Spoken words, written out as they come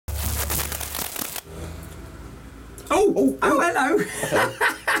Oh, hello.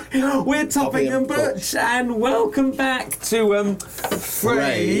 We're Topping and Butch, and welcome back to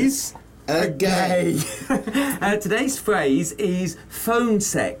Phrase a Gay. Today's phrase is phone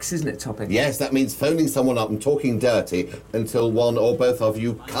sex, isn't it, Topping? Yes, that means phoning someone up and talking dirty until one or both of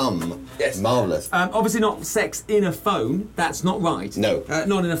you come. Yes. Marvellous. Obviously not sex in a phone, that's not right. No.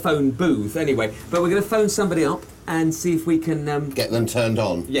 Not in a phone booth, anyway. But we're going to phone somebody up and see if we can... Get them turned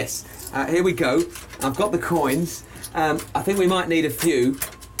on. Yes. Here we go. I've got the coins. I think we might need a few.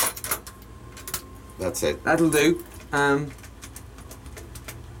 That's it. That'll do.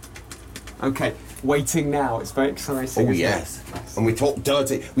 Okay, waiting now. It's very exciting. Oh, yes. And we talk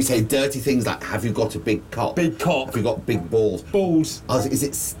dirty. We say dirty things like, have you got a big cock? Big cock. Have you got big balls? Balls. Oh, is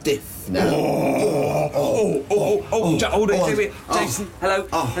it stiff now? Hold it. Jason, hello.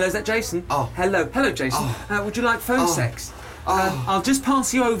 Oh. Hello, is that Jason? Oh. Hello, Jason. Would you like phone sex? I'll just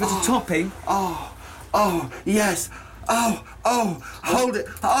pass you over to Topping. Yes. Hold it.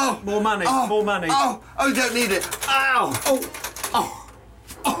 More money, more money. You don't need it.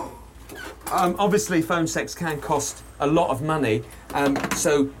 Obviously, phone sex can cost a lot of money,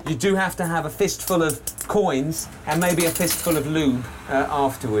 so you do have to have a fistful of coins and maybe a fistful of lube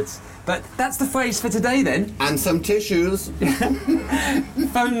afterwards. But that's the phrase for today, then. And some tissues.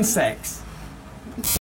 Phone sex.